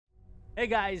Hey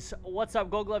guys, what's up?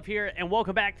 GoldGlove here, and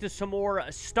welcome back to some more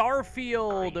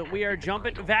Starfield. We are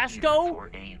jumping. Vasco?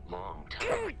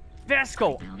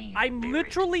 Vasco, I'm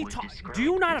literally do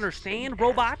you not understand,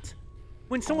 robot?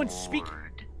 When someone's speaking,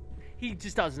 he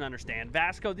just doesn't understand.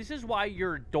 Vasco, this is why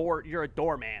you're a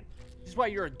doorman. This is why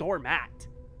you're a doormat.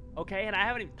 Okay, and I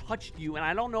haven't even touched you, and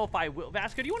I don't know if I will.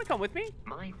 Vasco, do you want to come with me?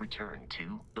 My return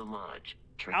to the lodge.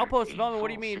 Outpost development, what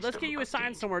do you mean? Let's get you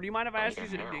assigned somewhere. Do you mind if I ask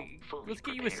you to... Let's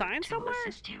get you assigned somewhere?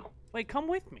 Wait, come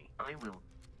with me. I will.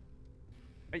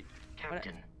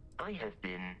 Captain, I have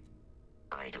been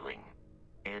idling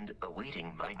and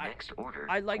awaiting my next order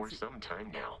for some time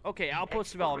now. Okay,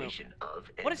 outpost development.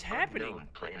 What is happening?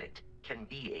 Planet can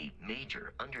be a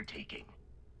major undertaking.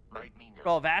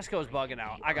 Oh, Vasco's bugging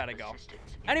out. I gotta go.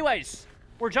 Anyways,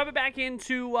 we're jumping back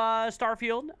into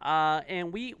Starfield,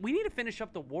 and we need to finish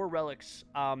up the War Relics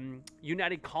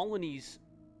United Colonies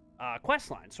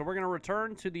quest line. So we're gonna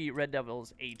return to the Red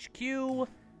Devils HQ,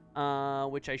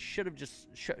 which I should have just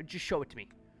show it to me.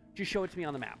 Just show it to me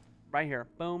on the map, right here.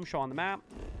 Boom, show on the map.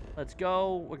 Let's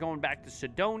go. We're going back to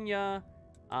Sidonia,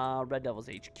 Red Devils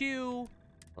HQ,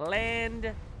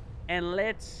 land, and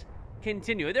let's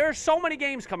continue. There are so many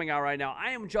games coming out right now.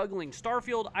 I am juggling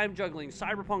Starfield. I'm juggling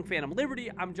Cyberpunk Phantom Liberty.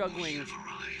 I'm juggling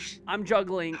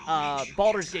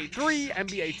Baldur's Gate 3,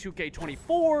 NBA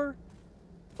 2K24.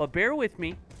 But bear with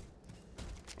me.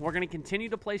 We're going to continue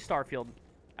to play Starfield,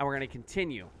 and we're going to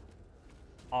continue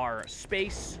our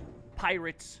space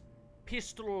pirates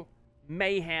pistol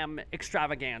mayhem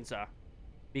extravaganza,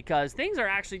 because things are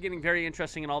actually getting very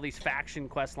interesting in all these faction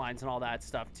quest lines and all that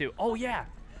stuff too. Oh yeah.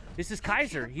 This is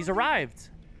Kaiser. He's arrived.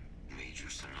 Major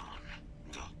Sanon,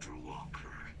 Dr. Walker.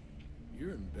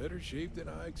 You're in better shape than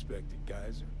I expected,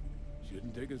 Kaiser.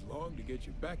 Shouldn't take us long to get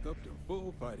you back up to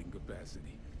full fighting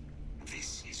capacity.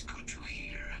 This is good to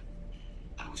hear.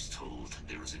 I was told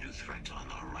there is a new threat on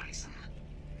the horizon.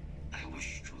 I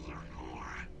wish to learn more.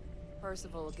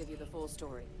 Percival will give you the full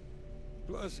story.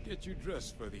 Plus, get you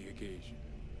dressed for the occasion.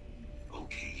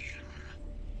 Occasion?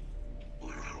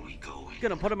 Where are we going?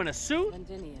 Gonna put him in a suit?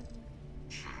 Londinian.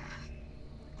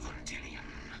 Londinian.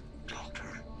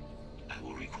 Doctor, I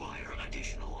will require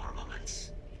additional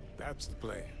armaments. That's the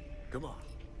plan. Come on.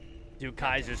 Dude,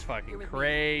 Kaiser's fucking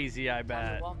crazy, I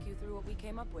bet. I'll walk you through what we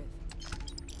came up with.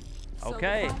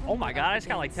 Okay. Oh my god, I just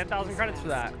got like 10,000 credits for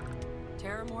that.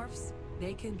 Terramorphs,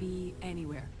 they can be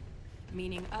anywhere.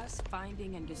 Meaning us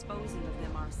finding and disposing of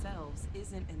them ourselves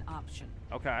isn't an option.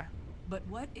 Okay. But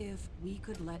what if we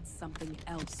could let something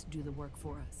else do the work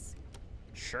for us?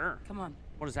 Sure. Come on.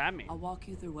 What does that mean? I'll walk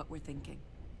you through what we're thinking.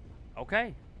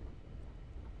 Okay.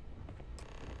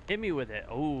 Hit me with it.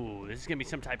 Oh, this is gonna be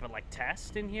some type of like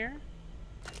test in here.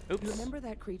 Oops. You remember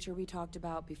that creature we talked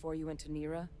about before you went to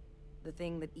Nira? The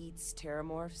thing that eats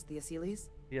terramorphs, the Asyles?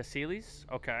 The Asyles?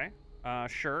 Okay.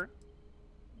 Sure.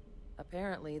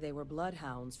 Apparently, they were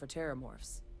bloodhounds for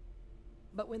terramorphs.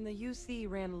 But when the UC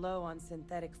ran low on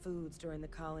synthetic foods during the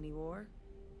Colony War,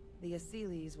 the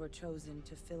Asyles were chosen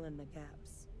to fill in the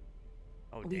gaps.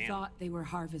 Oh, damn. We thought they were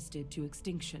harvested to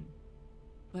extinction.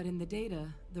 But in the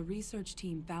data, the research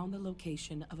team found the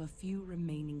location of a few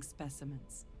remaining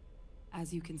specimens.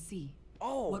 As you can see,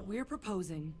 what we're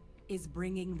proposing is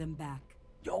bringing them back.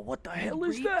 Yo, what the hell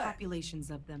is breed that?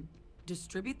 Populations of them,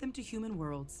 distribute them to human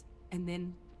worlds, and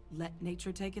then let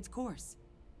nature take its course.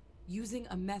 Using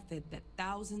a method that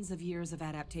thousands of years of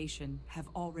adaptation have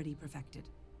already perfected.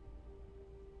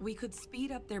 We could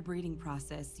speed up their breeding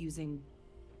process using,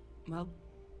 well,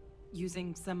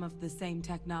 using some of the same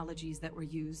technologies that were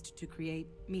used to create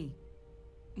me.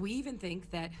 We even think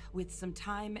that with some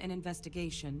time and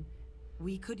investigation,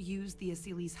 we could use the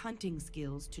Asyles' hunting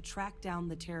skills to track down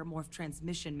the terramorph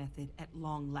transmission method at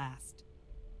long last.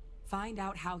 Find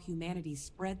out how humanity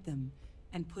spread them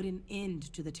and put an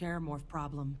end to the terramorph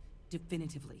problem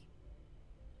definitively.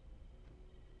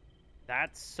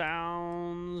 That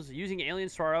sounds... Using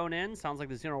aliens to our own end sounds like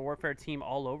the Xeno Warfare team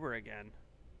all over again.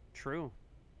 True.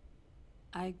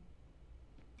 I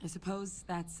suppose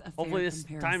that's a fair Hopefully this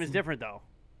comparison. time is different, though.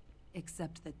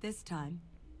 Except that this time,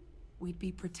 we'd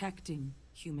be protecting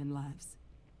human lives,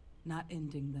 not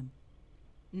ending them.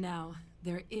 Now,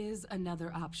 there is another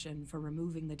option for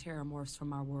removing the terramorphs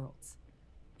from our worlds.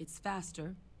 It's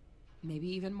faster, maybe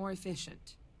even more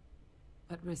efficient,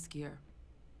 but riskier.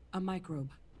 A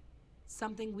microbe.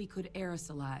 Something we could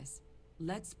aerosolize,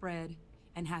 let spread,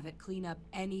 and have it clean up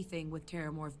anything with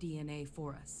terramorph DNA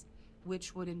for us,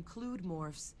 which would include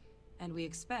morphs, and we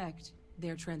expect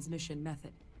their transmission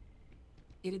method.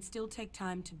 It'd still take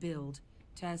time to build,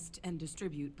 test, and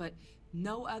distribute, but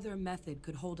no other method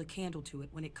could hold a candle to it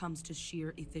when it comes to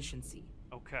sheer efficiency.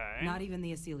 Okay. Not even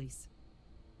the Asyles.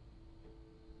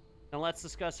 Now let's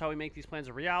discuss how we make these plans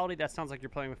a reality. That sounds like you're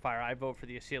playing with fire. I vote for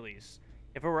the Achilles.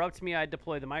 If it were up to me, I'd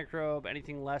deploy the microbe.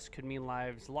 Anything less could mean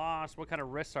lives lost. What kind of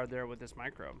risks are there with this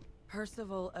microbe?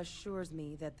 Percival assures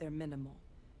me that they're minimal.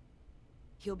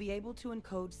 He'll be able to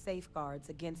encode safeguards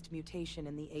against mutation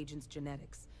in the agent's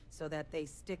genetics, so that they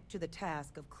stick to the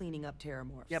task of cleaning up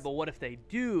terramorphs. Yeah, but what if they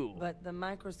do? But the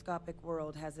microscopic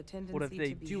world has a tendency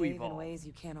to behave in ways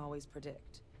you can't always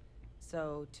predict.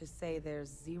 So to say there's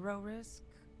zero risk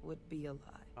would be a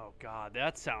lie. Oh god,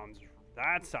 that sounds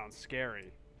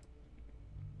scary.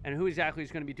 And who exactly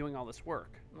is going to be doing all this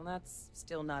work? Well, that's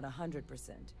still not 100%.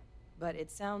 But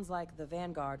it sounds like the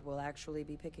Vanguard will actually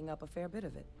be picking up a fair bit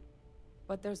of it.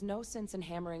 But there's no sense in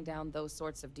hammering down those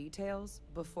sorts of details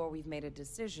before we've made a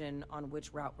decision on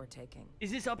which route we're taking.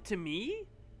 Is this up to me?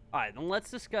 Alright, then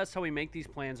let's discuss how we make these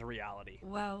plans a reality.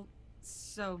 Well,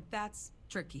 so that's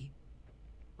tricky.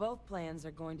 Both plans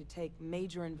are going to take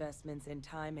major investments in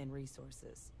time and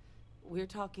resources. We're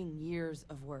talking years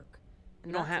of work.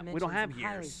 We don't have years.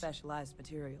 Highly specialized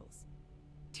materials.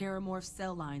 Terramorph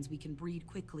cell lines we can breed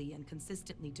quickly and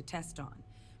consistently to test on.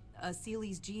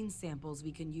 Achilles gene samples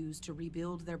we can use to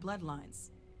rebuild their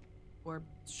bloodlines. Or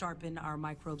sharpen our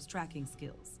microbes tracking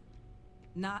skills.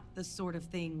 Not the sort of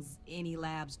things any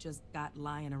labs just got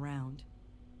lying around.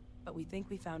 But we think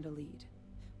we found a lead.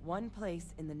 One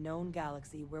place in the known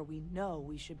galaxy where we know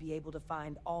we should be able to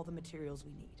find all the materials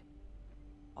we need.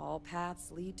 All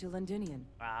paths lead to Londinian.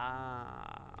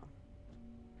 Ah.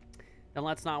 Then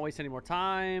let's not waste any more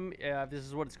time. If this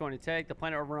is what it's going to take, the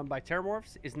planet overrun by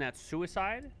terramorphs, isn't that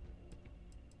suicide?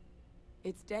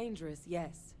 It's dangerous,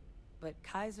 yes. But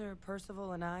Kaiser,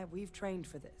 Percival, and I, we've trained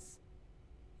for this.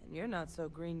 And you're not so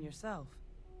green yourself.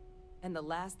 And the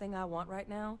last thing I want right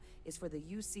now is for the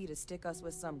UC to stick us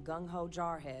with some gung-ho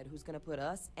jarhead who's gonna put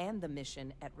us and the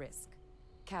mission at risk.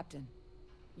 Captain,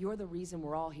 you're the reason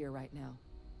we're all here right now.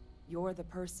 You're the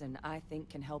person I think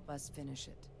can help us finish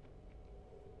it.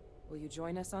 Will you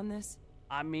join us on this?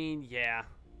 I mean, yeah.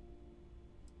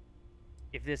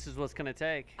 If this is what's gonna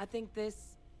take. I think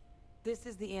this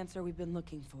is the answer we've been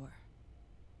looking for.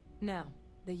 Now,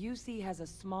 the UC has a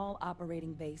small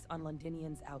operating base on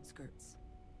Londinian's outskirts.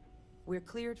 We're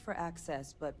cleared for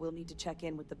access, but we'll need to check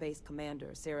in with the base commander,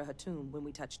 Sarah Hatum, when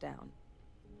we touch down.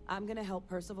 I'm gonna help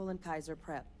Percival and Kaiser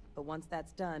prep, but once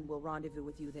that's done, we'll rendezvous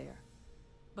with you there.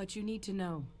 But you need to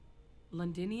know,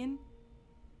 Londinian,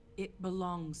 it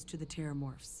belongs to the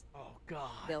Terramorphs. Oh,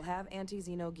 God. They'll have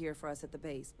anti-Xeno gear for us at the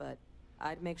base, but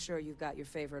I'd make sure you've got your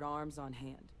favorite arms on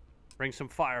hand. Bring some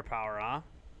firepower, huh?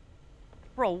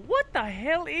 Bro, what the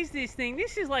hell is this thing?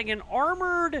 This is like an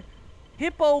armored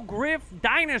hippogriff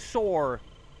dinosaur.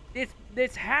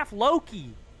 It's half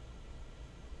Loki.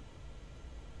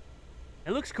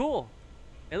 It looks cool.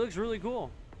 It looks really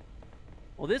cool.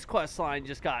 Well, this quest line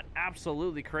just got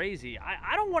absolutely crazy.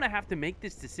 I don't want to have to make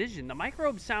this decision. The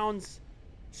microbe sounds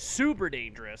super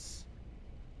dangerous.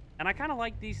 And I kind of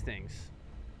like these things.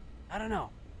 I don't know.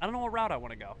 I don't know what route I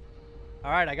want to go. All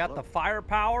right, I got the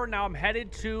firepower. Now I'm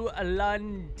headed to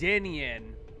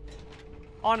Londinian.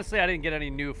 Honestly, I didn't get any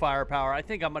new firepower. I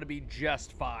think I'm going to be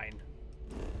just fine.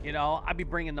 You know, I'd be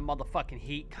bringing the motherfucking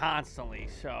heat constantly.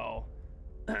 So,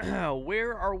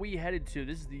 where are we headed to?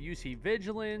 This is the UC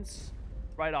Vigilance.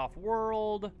 Right off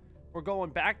world. We're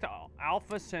going back to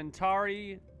Alpha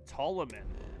Centauri Ptolemy.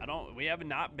 We have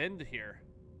not been to here.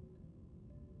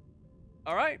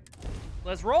 All right,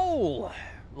 let's roll.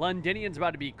 Londinian's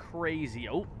about to be crazy.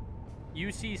 Oh,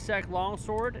 UC Sec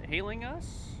Longsword hailing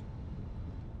us.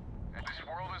 This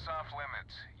world is off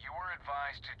limits. You were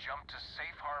advised to jump to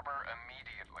safe harbor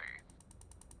immediately.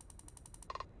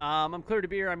 I'm clear to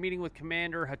be here. I'm meeting with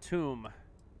Commander Hatum.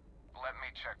 Let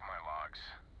me check my logs.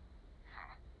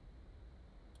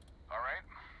 All right,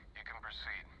 you can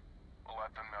proceed. We'll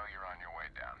let them know you're on your way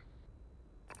down.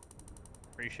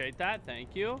 Appreciate that.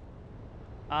 Thank you.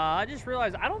 I just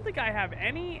realized I don't think I have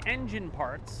any engine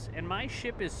parts, and my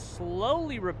ship is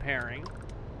slowly repairing.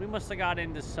 We must have got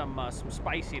into some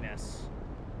spiciness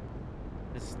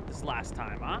this last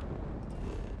time,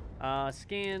 huh?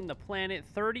 Scan the planet,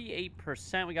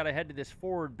 38%. We got to head to this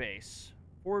forward base.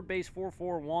 Forward base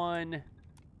 441.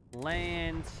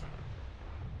 Land.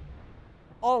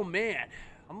 Oh man,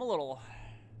 I'm a little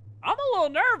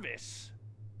nervous.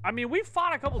 I mean, we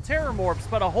fought a couple terramorphs,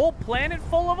 but a whole planet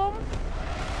full of them?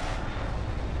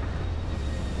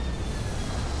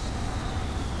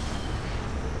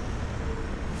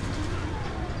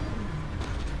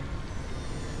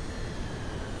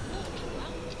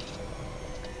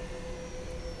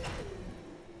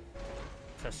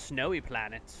 It's a snowy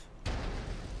planet.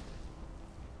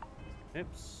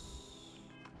 Oops.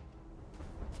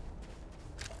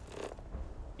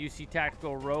 UC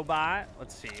tactical robot.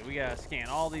 Let's see. We gotta scan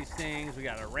all these things. We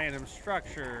got a random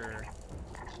structure.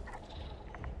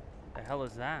 The hell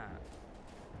is that?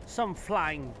 Some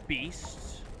flying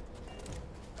beast.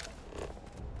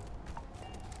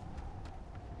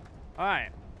 All right.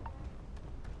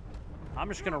 I'm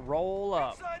just gonna roll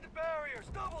up. Inside the barriers,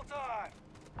 double time.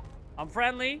 I'm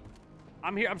friendly.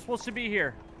 I'm here. I'm supposed to be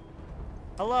here.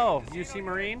 Hello, UC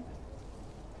Marine.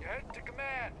 You're heading to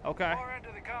command. Okay. Far end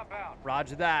of the compound.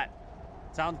 Roger that.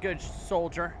 Sounds good,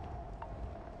 soldier.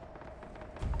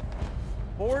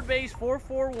 Forward base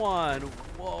 441.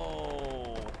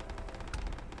 Whoa.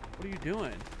 What are you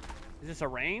doing? Is this a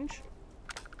range?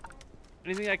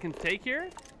 Anything I can take here?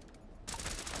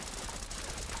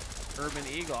 Urban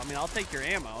Eagle. I mean, I'll take your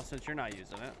ammo since you're not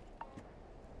using it.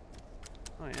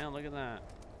 Oh yeah, look at that.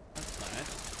 That's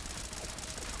nice.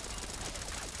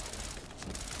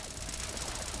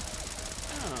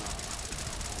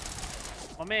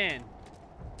 Oh man,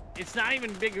 it's not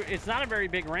even big. It's not a very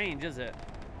big range, is it?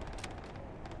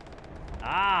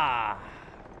 Ah,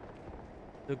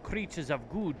 the creatures of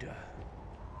good.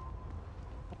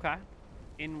 Okay,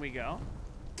 in we go.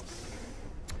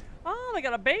 Oh, they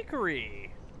got a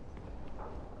bakery.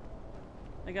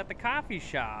 They got the coffee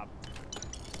shop.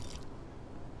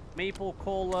 Maple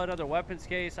cola, another weapons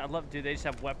case. I love, dude, they just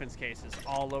have weapons cases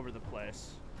all over the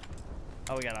place.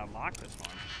 Oh, we gotta unlock this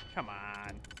one. Come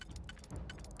on.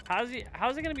 How's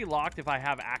it gonna be locked if I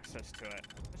have access to it?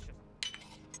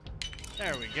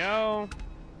 There we go.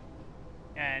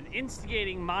 And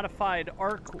instigating modified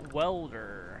arc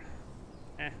welder.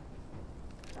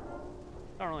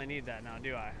 Don't really need that now,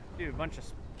 do I? Dude, a bunch of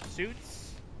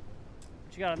suits.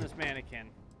 What you got on this mannequin?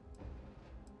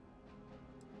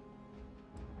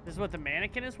 This is what the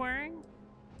mannequin is wearing?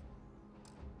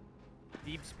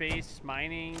 Deep space,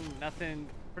 mining, nothing.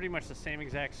 Pretty much the same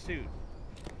exact suit.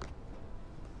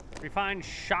 Refined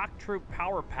shock troop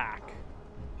power pack.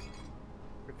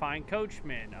 Refined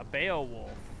coachman, a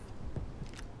Beowulf.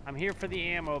 I'm here for the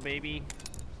ammo, baby.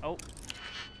 Oh,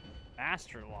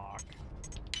 master lock.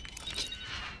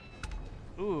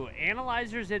 Ooh,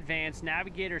 analyzer's advanced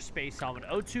navigator space helmet.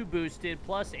 O2 boosted,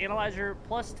 plus analyzer,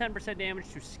 plus 10%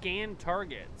 damage to scan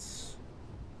targets.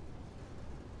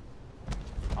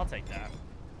 I'll take that.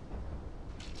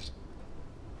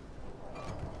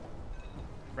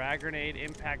 Frag grenade,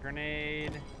 impact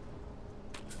grenade,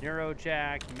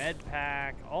 neurojack, med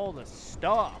pack, all the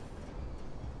stuff.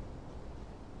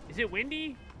 Is it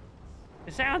windy?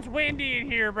 It sounds windy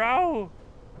in here, bro.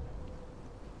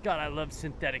 God, I love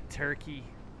synthetic turkey.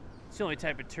 It's the only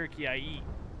type of turkey I eat.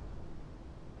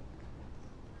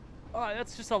 Oh,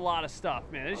 that's just a lot of stuff,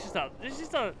 man. It's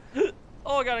just a,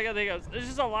 oh God, I gotta think of, there's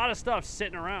just a lot of stuff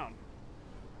sitting around.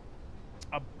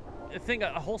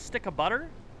 A whole stick of butter?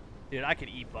 Dude, I could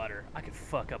eat butter. I could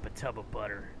fuck up a tub of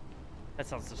butter. That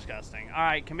sounds disgusting. All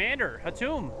right, Commander,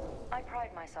 Hatum. I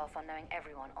pride myself on knowing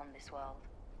everyone on this world,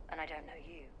 and I don't know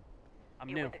you.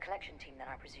 You're new. with the collection team, then,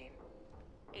 I presume.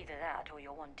 Either that, or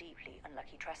you're one deeply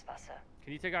unlucky trespasser.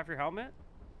 Can you take off your helmet?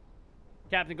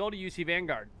 Captain Gold to UC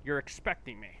Vanguard. You're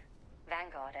expecting me.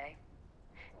 Vanguard, eh?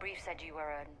 Brief said you were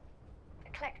an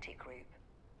eclectic group.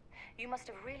 You must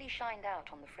have really shined out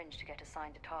on the fringe to get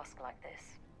assigned a task like this.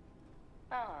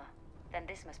 Ah, then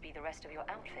this must be the rest of your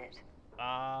outfit.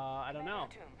 I don't know.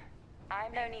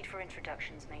 I'm no need for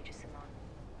introductions, Major Simon.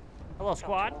 Hello,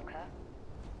 squad. Dr. Walker,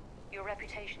 your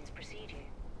reputations precede you,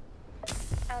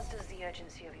 as does the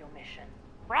urgency of your mission.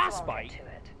 Frostbite. So I'll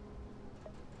get to it.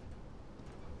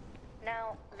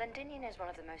 Now, Londinium is one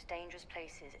of the most dangerous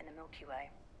places in the Milky Way.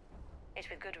 It's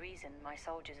with good reason my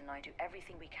soldiers and I do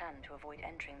everything we can to avoid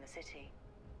entering the city.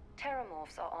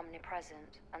 Terramorphs are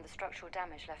omnipresent, and the structural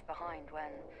damage left behind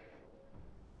when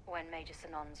Major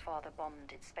Sinon's father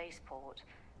bombed its spaceport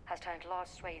has turned large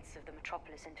swathes of the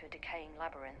metropolis into a decaying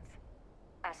labyrinth.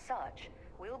 As such,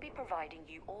 we'll be providing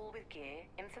you all with gear,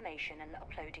 information, and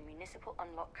uploading municipal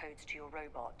unlock codes to your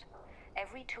robot.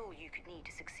 Every tool you could need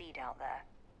to succeed out there.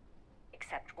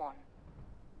 Except one.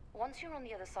 Once you're on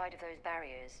the other side of those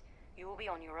barriers, you will be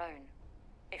on your own.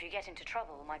 If you get into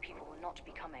trouble, my people will not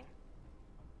be coming.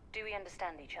 Do we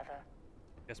understand each other?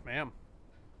 Yes, ma'am.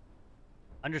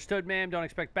 Understood, ma'am. Don't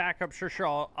expect backup.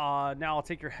 Sure. Now I'll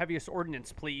take your heaviest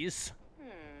ordnance, please.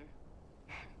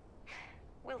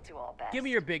 We'll do our best. Give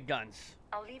me your big guns.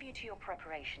 I'll leave you to your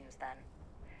preparations then.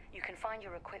 You can find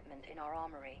your equipment in our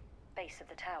armory, base of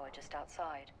the tower just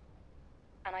outside.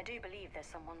 And I do believe there's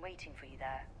someone waiting for you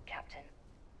there, Captain.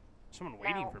 Someone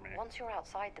waiting for me? Once you're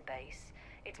outside the base,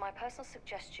 it's my personal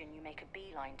suggestion you make a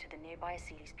beeline to the nearby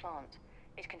Aceles plant.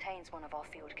 It contains one of our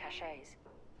field caches.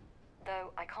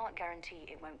 Though I can't guarantee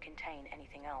it won't contain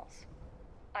anything else.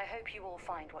 I hope you all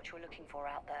find what you're looking for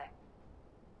out there.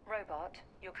 Robot,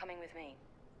 you're coming with me.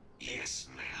 Yes,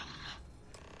 ma'am.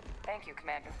 Thank you,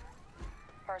 Commander.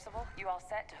 Percival, you all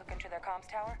set to hook into their comms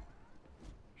tower?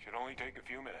 Should only take a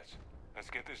few minutes. Let's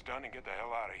get this done and get the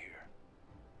hell out of here.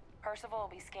 Percival will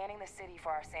be scanning the city for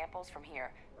our samples from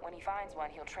here. When he finds one,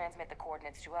 he'll transmit the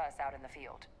coordinates to us out in the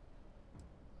field.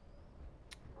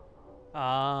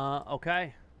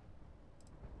 Okay.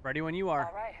 Ready when you are.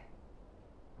 All right.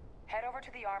 Head over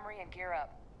to the armory and gear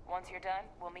up. Once you're done,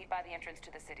 we'll meet by the entrance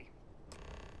to the city.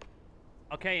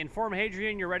 Okay, inform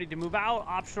Hadrian you're ready to move out.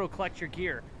 Optional, collect your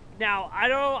gear. Now, I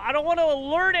don't want to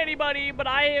alert anybody, but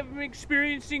I am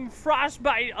experiencing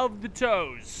frostbite of the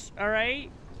toes. All right?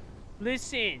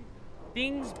 Listen.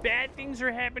 Bad things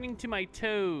are happening to my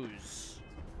toes.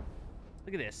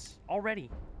 Look at this.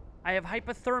 Already. I have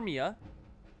hypothermia,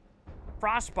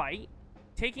 frostbite,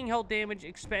 taking health damage,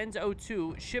 expends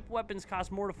O2, ship weapons cost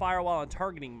more to fire while in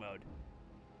targeting mode.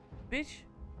 Bitch,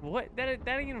 what? That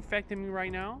ain't affecting me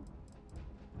right now.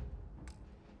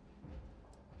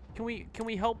 Can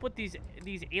we help with these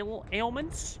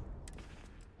ailments?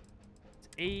 Let's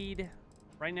aid.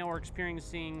 Right now we're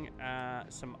experiencing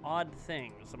some odd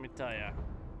things. Let me tell you.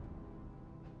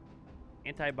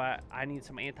 I need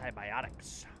some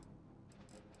antibiotics.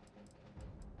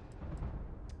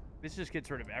 This just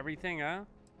gets rid of everything, huh?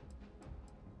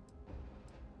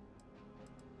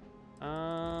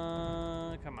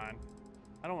 Come on.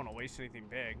 I don't want to waste anything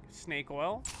big. Snake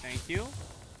oil, thank you.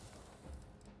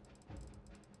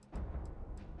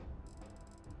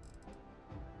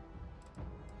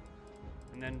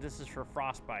 And then this is for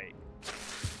frostbite.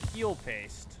 Heal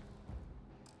paste.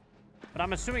 But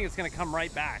I'm assuming it's gonna come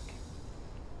right back.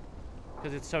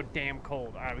 Because it's so damn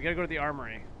cold. Alright, we gotta go to the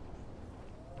armory.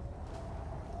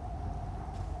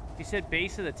 He said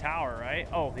base of the tower, right?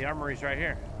 Oh, the armory's right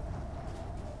here.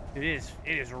 It is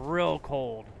real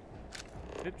cold.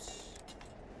 Oops.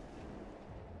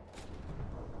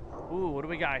 Ooh, what do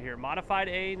we got here? Modified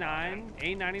A9,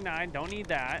 A99, don't need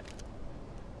that.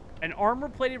 An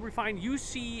armor-plated refined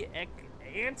UC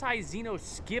anti-Xeno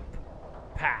skip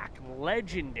pack,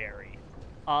 legendary.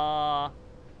 Yeah,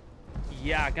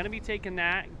 gonna be taking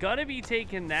that. Gonna be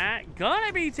taking that.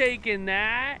 Gonna be taking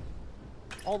that.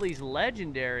 All these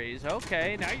legendaries.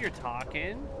 Okay, now you're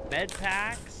talking. Med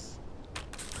packs.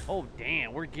 Oh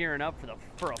damn, we're gearing up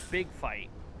for a big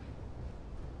fight.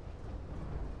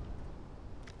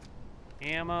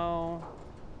 Ammo.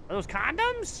 Are those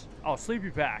condoms? Oh, sleepy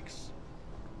packs.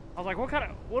 I was like, what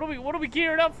are we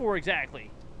gearing up for exactly?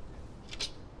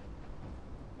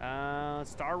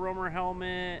 Star Roamer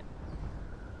helmet.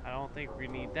 I don't think we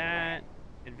need that.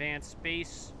 Advanced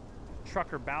space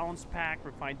trucker balance pack.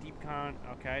 Refined deep con.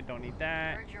 Okay, don't need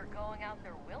that. Heard you're going out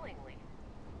there willingly.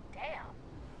 Damn.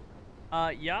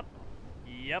 Yep.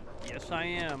 Yes, I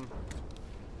am.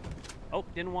 Oh,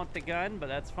 didn't want the gun, but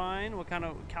that's fine. What kind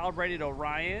of calibrated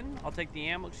Orion? I'll take the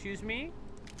ammo, excuse me.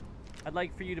 I'd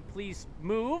like for you to please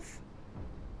move.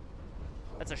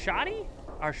 That's a shotty?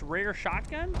 Our rare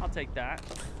shotgun? I'll take that.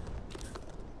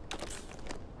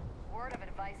 Word of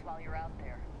advice while you're out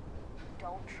there.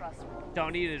 Don't trust me.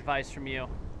 Don't need advice from you.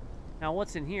 Now,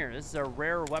 what's in here? This is a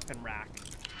rare weapon rack.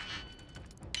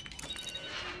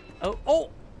 Oh!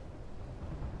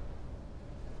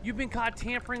 You've been caught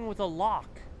tampering with a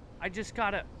lock. I just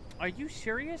gotta... Are you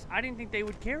serious? I didn't think they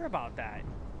would care about that.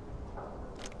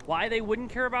 Why they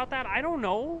wouldn't care about that? I don't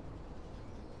know.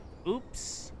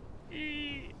 Oops.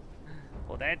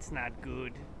 Well, that's not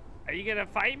good. Are you gonna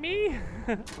fight me?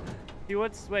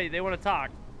 Wait, they want to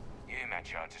talk. You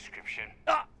match our description.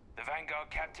 Ah! The Vanguard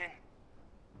captain?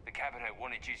 The cabinet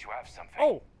wanted you to have something.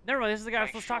 Oh, never mind. This is the guy I'm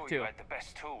supposed to talk to. You had the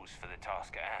best tools for the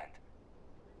task at hand.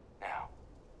 Now,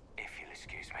 if you'll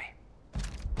excuse me.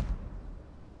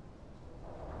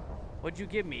 What'd you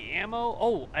give me? Ammo?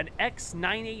 Oh, an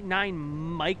X989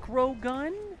 micro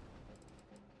gun?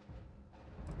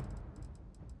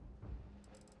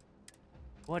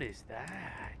 What is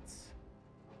that?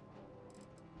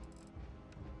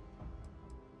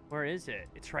 Where is it?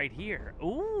 It's right here.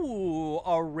 Ooh,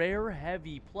 a rare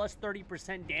heavy, plus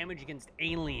 30% damage against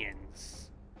aliens.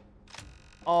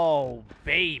 Oh,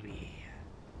 baby.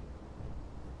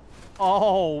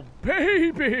 Oh,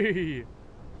 baby.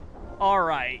 All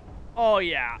right. Oh,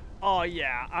 yeah. Oh,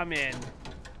 yeah. I'm in.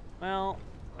 Well,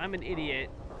 I'm an idiot.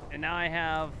 And now I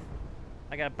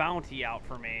got a bounty out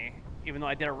for me. Even though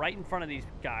I did it right in front of these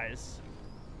guys.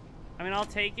 I mean, I'll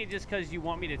take it just because you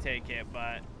want me to take it,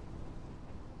 but...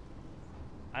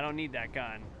 I don't need that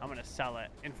gun. I'm going to sell it.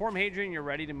 Inform Hadrian you're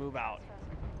ready to move out.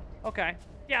 Okay.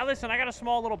 Yeah, listen, I got a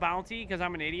small little bounty because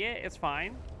I'm an idiot. It's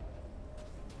fine.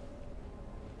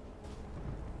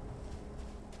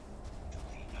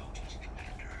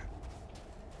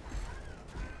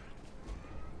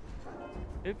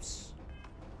 Oops.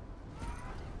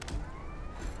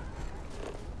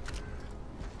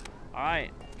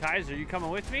 Alright. Kaiser, you coming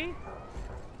with me?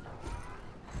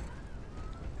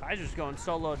 Kaiser's going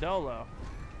solo dolo.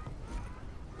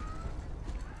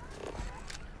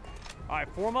 Alright,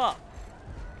 form up.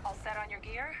 All set on your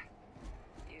gear?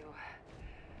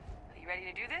 You ready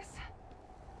to do this?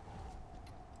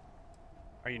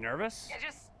 Are you nervous? Yeah,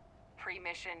 just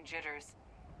pre-mission jitters.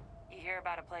 You hear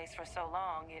about a place for so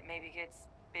long, it maybe gets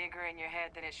bigger in your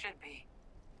head than it should be.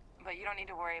 But you don't need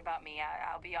to worry about me.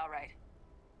 I'll be all right.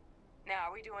 Now,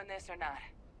 are we doing this or not?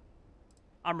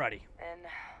 I'm ready. Then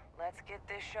let's get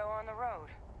this show on the road.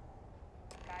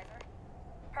 Kaiser?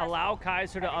 Allow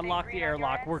Kaiser to unlock the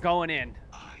airlock. We're going in.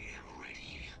 I am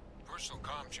ready. Personal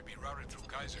comm should be routed through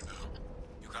Kaiser now.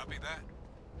 You copy that?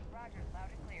 Roger, loud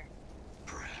and clear.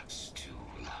 Perhaps too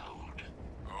loud.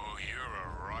 Oh, you're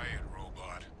a riot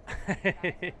robot.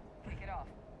 Kick it off.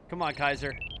 Come on,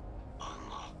 Kaiser.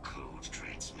 Unlock code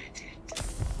transmitted.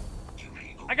 You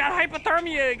may I got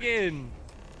hypothermia again.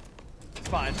 It's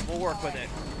fine. We'll work with it.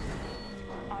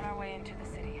 On our way into the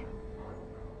city.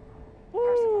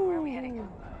 Woo. Where are we heading?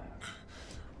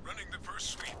 Running the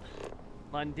first sweep.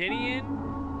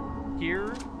 Londinian,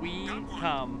 here we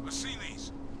come. A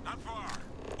Sealy's, not far.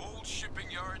 Old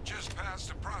shipping yard just past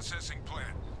the processing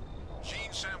plant.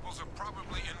 Gene samples are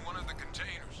probably in one of the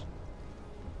containers.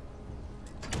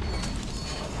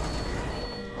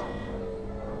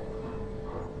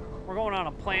 We're going on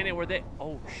a planet where they...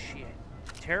 Oh, shit.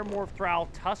 Terramorph Thrall,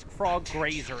 Tusk Frog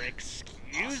Grazer.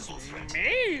 Excuse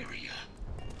me?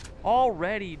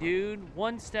 Already, dude.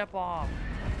 One step off.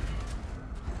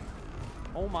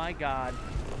 Oh, my God.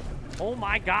 Oh,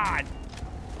 my God.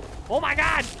 Oh, my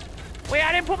God. Wait,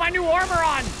 I didn't put my new armor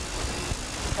on.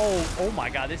 Oh, my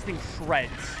God. This thing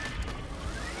shreds.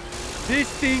 This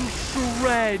thing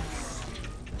shreds.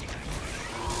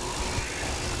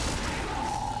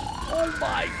 Oh,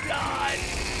 my God.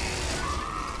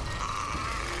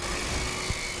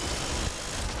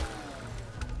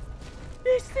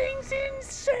 This thing's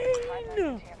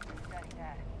insane.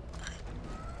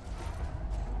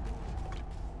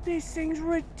 This thing's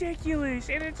ridiculous.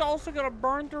 And it's also going to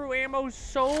burn through ammo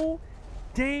so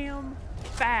damn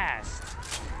fast.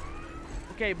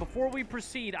 Okay, before we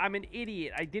proceed, I'm an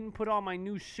idiot. I didn't put on my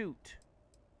new suit.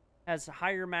 Has a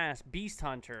higher mass. Beast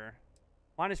Hunter.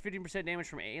 Minus 15% damage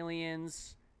from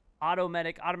aliens.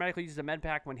 Automedic. Automatically uses a med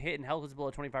pack when hit and health is below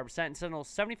 25%. And Sentinel,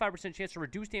 75% chance to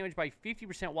reduce damage by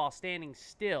 50% while standing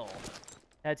still.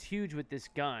 That's huge with this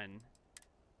gun.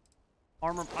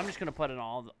 Armor. I'm just going to put in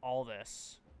all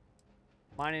this.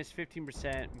 Minus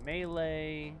 15%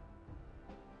 melee.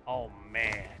 Oh,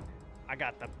 man. I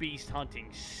got the beast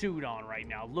hunting suit on right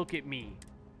now. Look at me.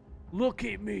 Look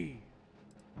at me.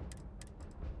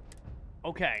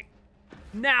 Okay.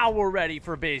 Now we're ready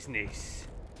for business.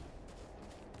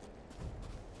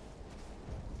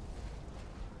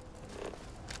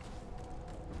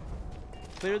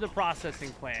 Clear the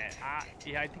processing plant.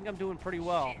 Yeah, I think I'm doing pretty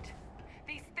well. Shit.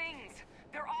 These things,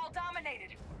 they're all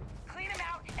dominated. Clean them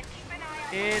out and keep an eye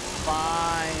on It's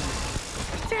fine.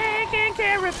 Taking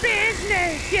care of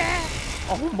business, yeah.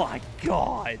 Oh my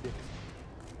God.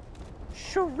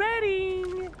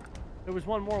 Shredding. There was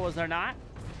one more, was there not?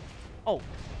 Oh.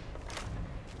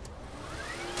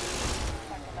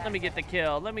 Let me get the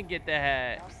kill. Let me get the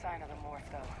head. No sign of the morph,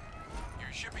 though.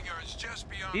 Your shipping yard's just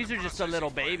beyond. These are just the little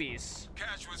babies.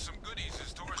 Cache with some goodies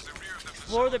is towards the rear of the facility.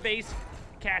 Explore the base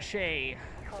cache.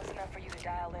 Close enough for you to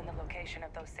dial in the location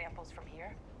of those samples from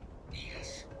here?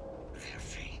 Yes, they're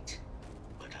faint,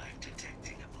 but I'm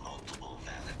detecting multiple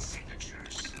valid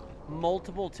signatures.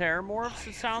 Multiple terramorphs,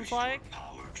 it sounds like.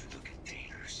 Power to the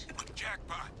containers.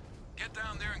 Jackpot. Get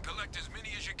down there and collect as many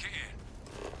as you can.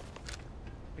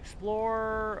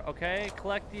 Explore. Okay,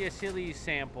 collect the Achilles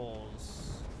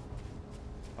samples.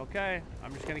 Okay,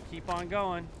 I'm just gonna keep on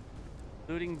going.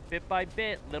 Looting bit by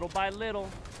bit, little by little.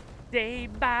 Day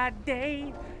by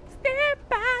day, step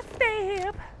by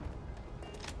step.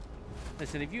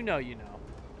 Listen, if you know, you know.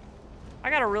 I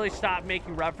gotta really stop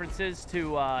making references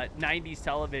to 90s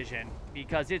television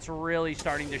because it's really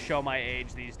starting to show my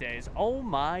age these days. Oh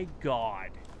my God.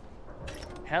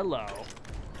 Hello.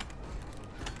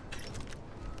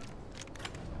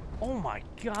 Oh my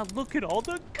God, look at all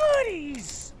the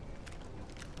goodies!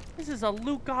 This is a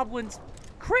Luke Goblin's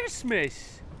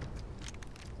Christmas!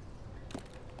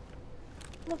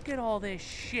 Look at all this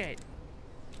shit.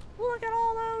 Look at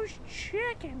all those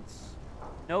chickens.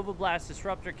 Nova Blast,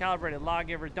 Disruptor, Calibrated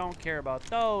Lawgiver, don't care about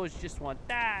those, just want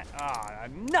that. Ah,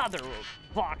 another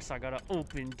box I gotta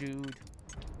open, dude.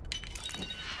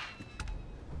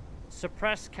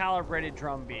 Suppressed calibrated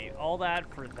drum beat. All that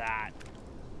for that.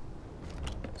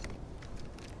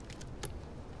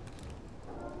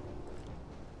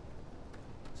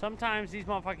 Sometimes these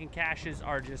motherfucking caches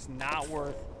are just not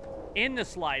worth in the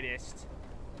slightest.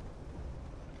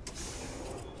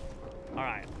 All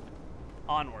right,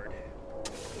 onward.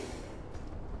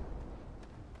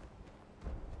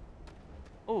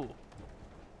 Ooh.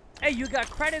 Hey, you got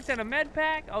credits and a med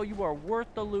pack? Oh, you are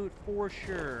worth the loot for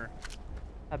sure.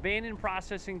 Abandoned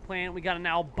processing plant. We got an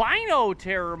albino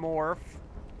terramorph.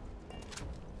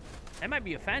 That might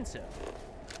be offensive.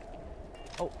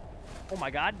 Oh. Oh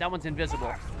my god, that one's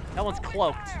invisible. That one's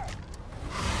cloaked.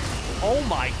 Oh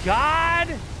my god!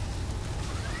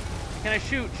 Can I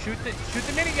shoot? Shoot the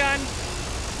minigun.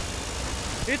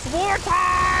 It's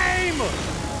wartime!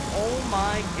 Oh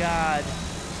my god.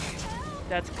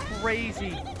 That's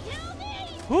crazy.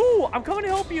 Who? I'm coming to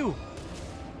help you.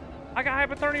 I got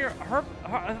hypothermia,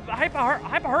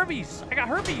 herpes. I got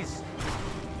herpes.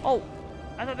 Oh,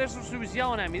 I thought this was who was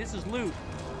yelling at me. This is loot.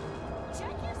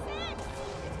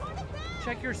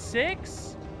 Check your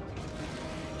 6?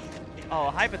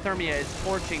 Oh, hypothermia is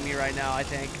torching me right now, I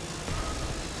think.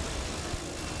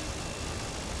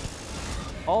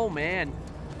 Oh, man.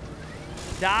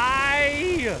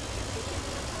 Die!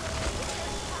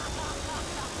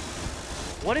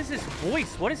 What is this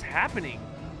voice? What is happening?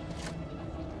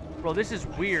 Bro, this is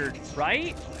weird,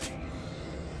 right?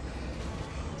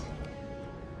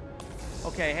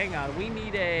 Okay, hang on. We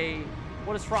need a...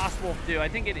 What does Frostwolf do? I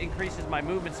think it increases my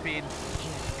movement speed.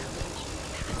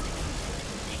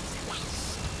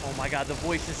 Oh my god, the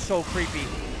voice is so creepy.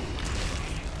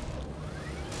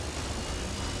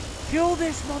 Kill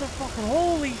this motherfucker.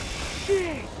 Holy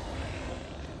shit.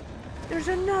 There's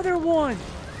another one.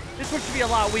 This one should be a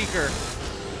lot weaker.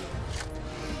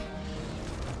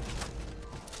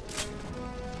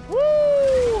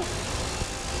 Woo!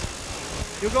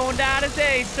 You're going down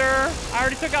today, sir. I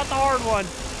already took out the hard one.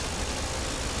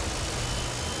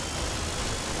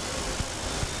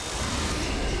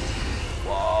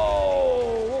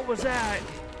 Whoa! What was that?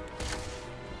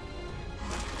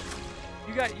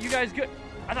 You guys good?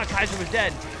 I thought Kaiser was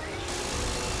dead.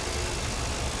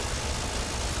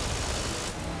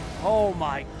 Oh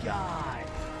my god.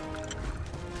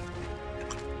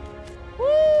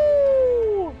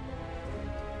 Woo!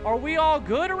 Are we all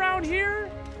good around here?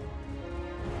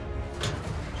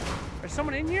 Is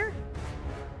someone in here?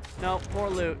 No,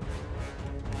 more loot.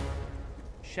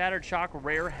 Shattered shock,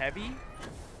 rare, heavy?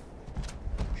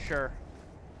 Sure.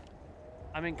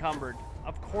 I'm encumbered.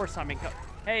 Of course I'm encumbered.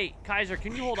 Hey, Kaiser,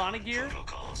 can you hold on to gear?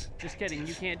 Just kidding,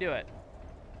 you can't do it.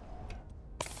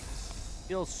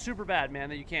 Feels super bad, man,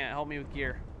 that you can't help me with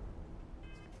gear.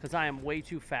 Because I am way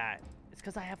too fat. It's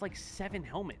because I have like 7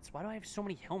 helmets. Why do I have so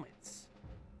many helmets?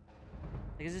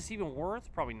 Like, is this even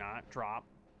worth? Probably not. Drop.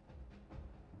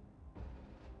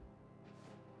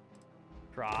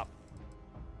 Drop.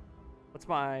 What's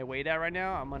my weight at right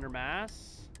now? I'm under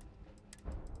mass.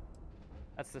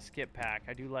 That's the skip pack.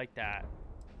 I do like that.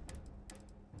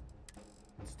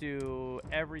 Let's do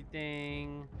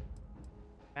everything.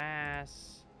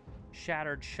 Mass.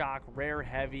 Shattered shock. Rare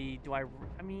heavy. Do I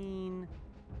mean...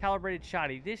 Calibrated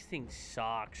shoddy. This thing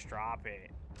sucks. Drop it.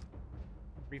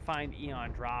 Refined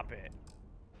Eon. Drop it.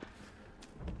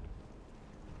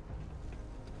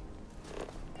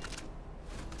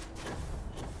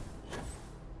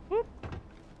 Whoop.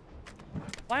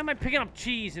 Why am I picking up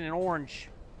cheese in an orange?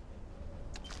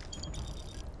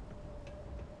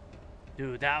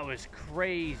 Dude, that was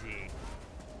crazy.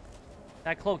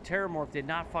 That cloaked terramorph did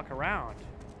not fuck around.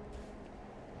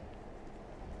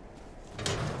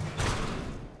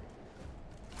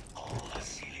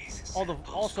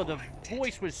 Also, the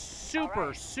voice was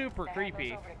super, super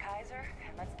creepy. Over to Kaiser,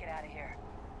 and let's get out of here.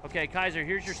 Okay, Kaiser,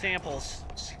 here's your samples.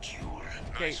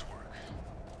 Okay. Nice work.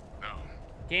 Now,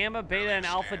 Gamma, beta, and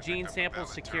alpha gene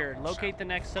samples secured. Locate the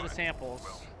next set of samples.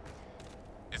 well,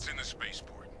 it's in the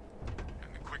spaceport,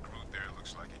 and the quick route there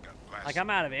looks like it got blasted. Like, I'm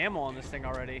out of ammo on this thing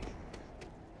already.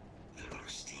 There are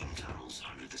steam tunnels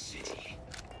under the city,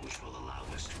 which will allow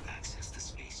us to access the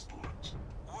spaceport.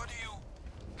 What do you...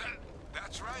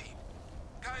 That's right.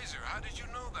 Kaiser, how did you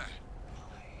know that?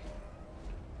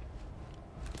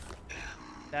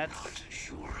 That's... Not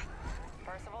sure.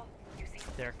 Percival, you see...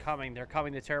 They're coming. They're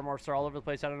coming. The terramorphs are all over the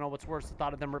place. I don't know what's worse, the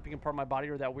thought of them ripping apart my body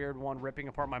or that weird one ripping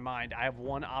apart my mind. I have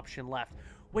one option left.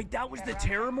 Wait, that was the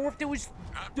terramorph that was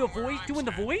the voice doing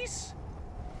the voice?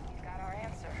 He's got our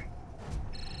answer.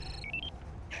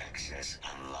 Access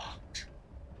unlocked.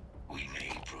 We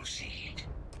may proceed.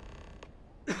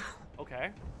 Okay.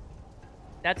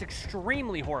 That's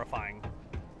extremely horrifying.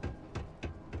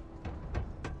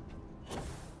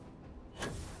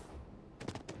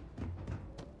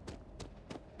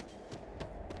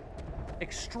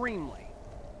 extremely.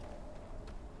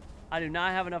 I do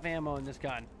not have enough ammo in this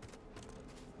gun.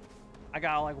 I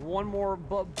got like one more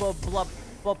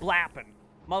blapping.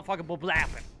 Motherfucking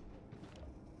blapping.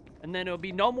 And then it'll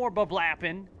be no more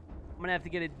blapping. I'm gonna have to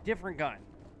get a different gun.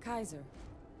 Kaiser,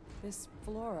 this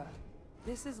Flora,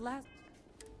 this is last...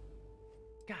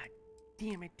 God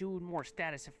damn it, dude. More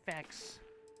status effects.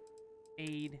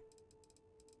 Aid.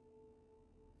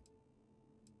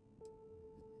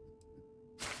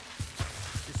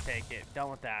 Just take it. Done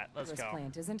with that. Let's go.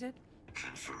 Plant, isn't it?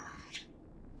 Confirmed.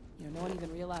 You know, no one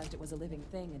even realized it was a living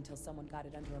thing until someone got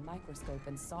it under a microscope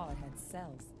and saw it had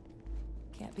cells.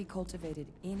 Can't be cultivated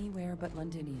anywhere but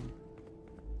Londinium.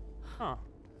 Huh.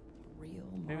 Real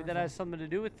Maybe marvel. that has something to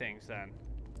do with things then.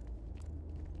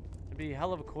 It'd be a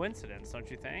hell of a coincidence, don't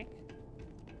you think?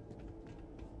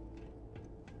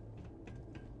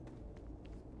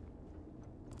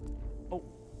 Oh.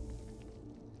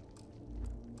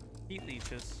 Heat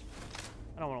leeches.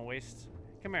 I don't want to waste.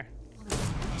 Come here. All those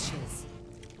leeches.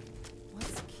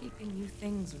 What's keeping you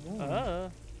things warm?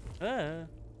 Oh,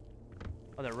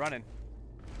 they're running.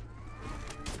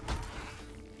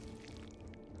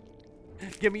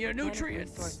 Give me your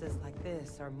nutrients. Resources like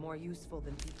this are more useful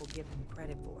than people give them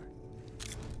credit for.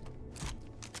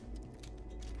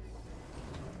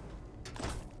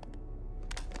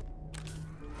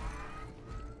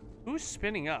 Who's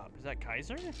spinning up? Is that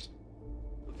Kaiser?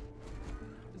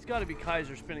 It's got to be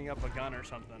Kaiser spinning up a gun or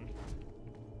something.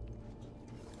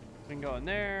 We can go in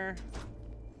there.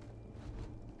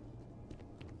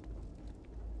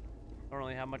 Don't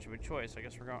really have much of a choice. I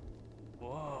guess we're going.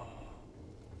 Whoa.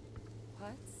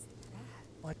 What's that?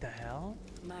 What the hell?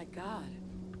 My God.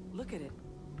 Look at it.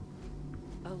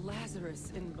 A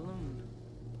Lazarus in bloom.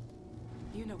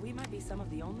 You know, we might be some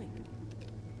of the only...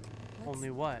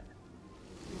 Only what?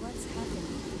 What's happening?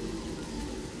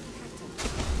 Captain,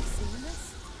 have you seen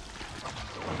this?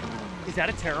 Is that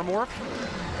a Terramorph?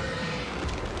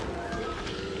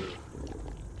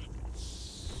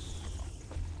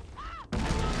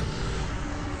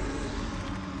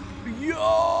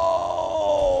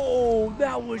 Yo!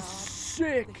 That was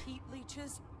sick! The heat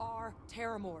leeches are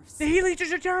Terramorphs. The heat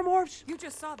leeches are Terramorphs? You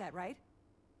just saw that, right?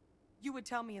 You would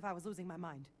tell me if I was losing my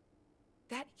mind.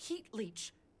 That heat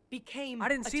leech became I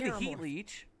didn't see the Terramorph. heat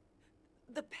leech.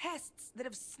 The pests that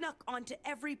have snuck onto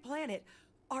every planet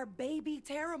are baby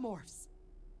Terramorphs.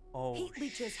 Oh, Heat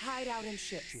leeches hide out in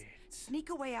ships, sneak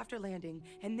away after landing,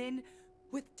 and then,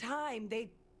 with time,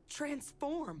 they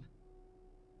transform.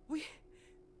 We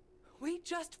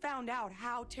just found out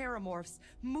how Terramorphs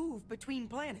move between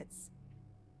planets.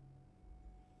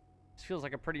 This feels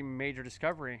like a pretty major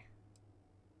discovery.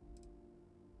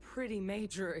 Pretty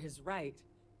major is right.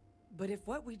 But if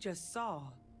what we just saw,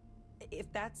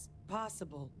 if that's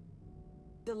possible,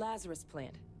 the Lazarus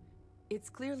plant, it's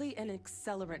clearly an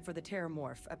accelerant for the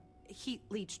Terramorph, a heat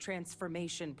leech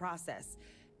transformation process.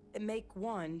 Make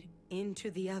one into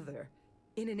the other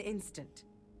in an instant.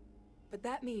 But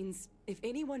that means if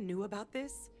anyone knew about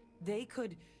this, they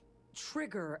could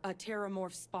trigger a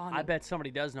Terramorph spawning. I bet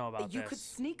somebody does know about this. You could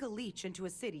sneak a leech into a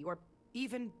city, or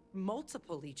even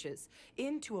multiple leeches,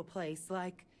 into a place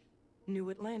like New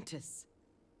Atlantis.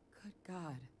 Good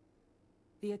God.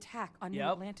 The attack on New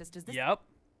Atlantis, does this... Yep.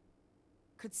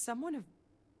 Could someone have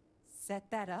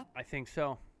set that up? I think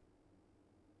so.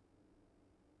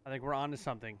 I think we're onto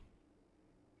something.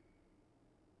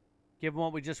 Given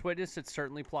what we just witnessed, it's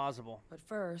certainly plausible. But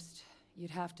first,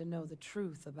 you'd have to know the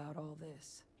truth about all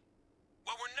this.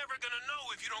 Well, we're never gonna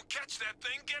know if you don't catch that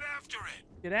thing. Get after it.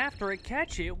 Get after it,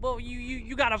 catch it? Well,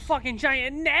 you got a fucking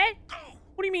giant net? Go.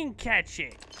 What do you mean catch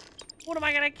it? What am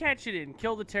I gonna catch it in?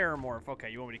 Kill the Terramorph.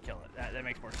 Okay, you want me to kill it. That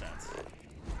makes more sense.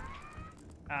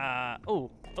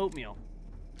 Oh, oatmeal.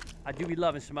 I do be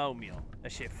loving some oatmeal.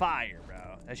 That shit fire,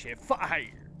 bro. That shit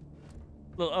fire.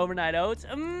 Little overnight oats.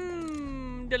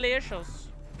 Mmm, delicious.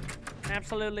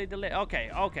 Absolutely delicious. Okay,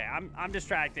 I'm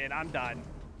distracted. I'm done.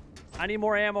 I need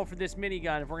more ammo for this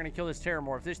minigun if we're gonna kill this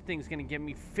Terramorph. This thing's gonna give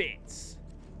me fits.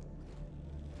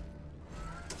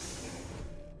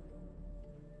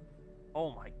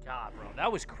 Oh my God, bro.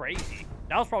 That was crazy.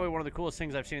 That was probably one of the coolest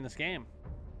things I've seen in this game.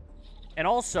 And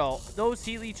also, those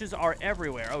heat leeches are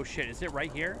everywhere. Oh shit, is it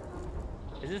right here?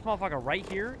 Is this motherfucker right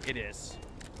here? It is.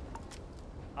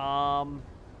 Oh,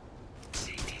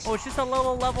 it's just a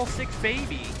little level 6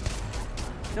 baby.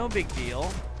 No big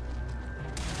deal.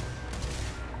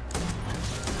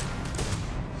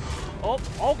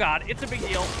 Oh God, it's a big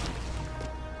deal.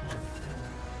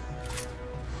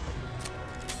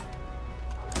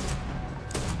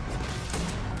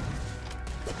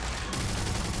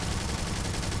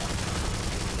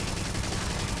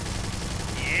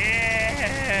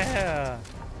 Yeah! Yeah.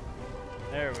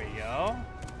 There we go.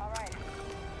 All right.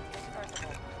 First of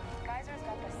all, Kaiser's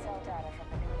got the cell data from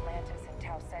the New Atlantis and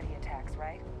Tau Ceti attacks,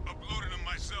 right? Uploaded them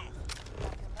myself.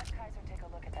 Let Kaiser take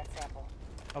a look at that sample.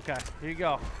 Okay, here you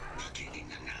go. Beginning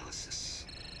analysis.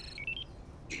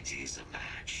 It is a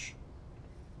match.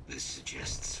 This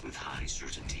suggests with high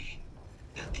certainty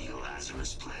that the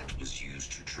Lazarus plant was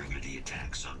used to trigger the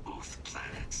attacks on both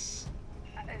planets.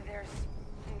 There's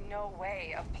no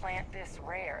way a plant this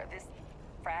rare, this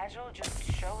fragile, just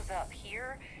shows up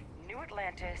here, New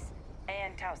Atlantis,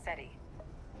 and Tau Ceti.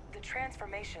 The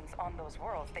transformations on those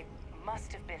worlds, they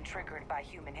must have been triggered by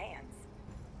human hands.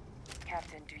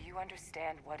 Captain, do you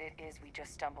understand what it is we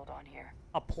just stumbled on here?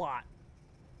 A plot.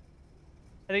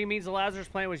 I think it means the Lazarus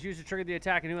plant was used to trigger the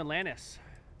attack in New Atlantis.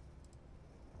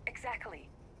 Exactly.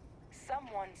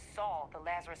 Someone saw the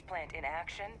Lazarus plant in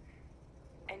action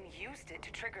and used it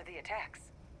to trigger the attacks.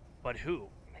 But who?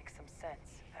 Makes some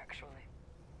sense, actually.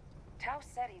 Tau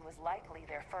Ceti was likely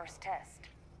their first test.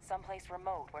 Someplace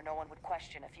remote where no one would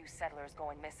question a few settlers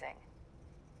going missing.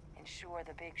 Ensure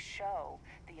the big show,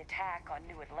 the attack on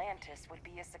New Atlantis, would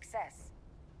be a success.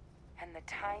 And the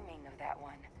timing of that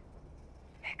one.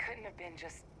 It couldn't have been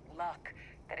just luck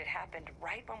that it happened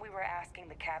right when we were asking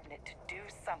the cabinet to do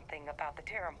something about the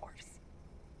Terramorphs.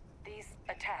 These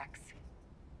attacks.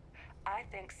 I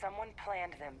think someone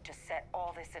planned them to set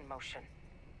all this in motion.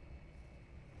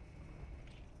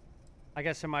 I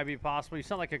guess it might be possible. You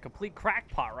sound like a complete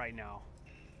crackpot right now.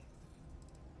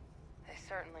 They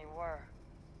certainly were.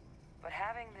 But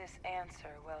having this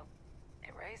answer, well,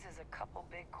 it raises a couple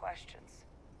big questions.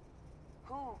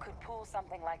 Who could pull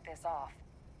something like this off?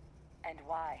 And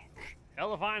why?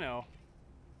 Hell if I know.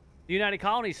 The United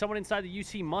Colonies, someone inside the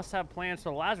UC must have plans for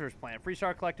the Lazarus plant.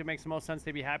 Freestar Collective makes the most sense.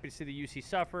 They'd be happy to see the UC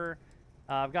suffer.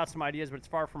 I've got some ideas, but it's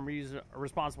far from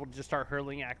responsible to just start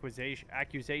hurling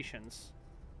accusations.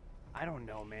 I don't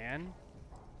know, man.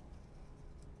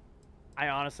 I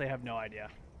honestly have no idea.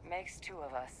 Makes two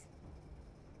of us.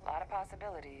 A lot of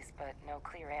possibilities, but no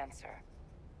clear answer.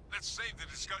 Let's save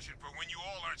the discussion for when you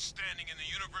all aren't standing in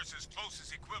the universe's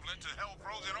closest equivalent to hell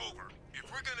frozen over. If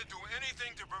we're gonna do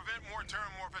anything to prevent more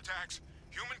Terramorph attacks,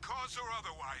 human cause or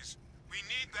otherwise, we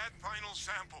need that final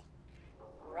sample.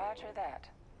 Roger that.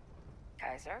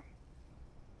 Kaiser,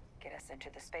 get us into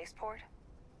the spaceport?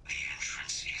 The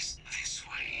entrance is this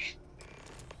way.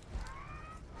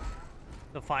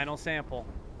 The final sample.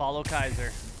 Follow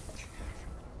Kaiser.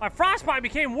 My frostbite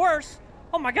became worse.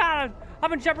 Oh my god,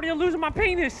 I'm in jeopardy of losing my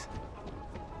penis.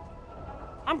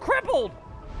 I'm crippled.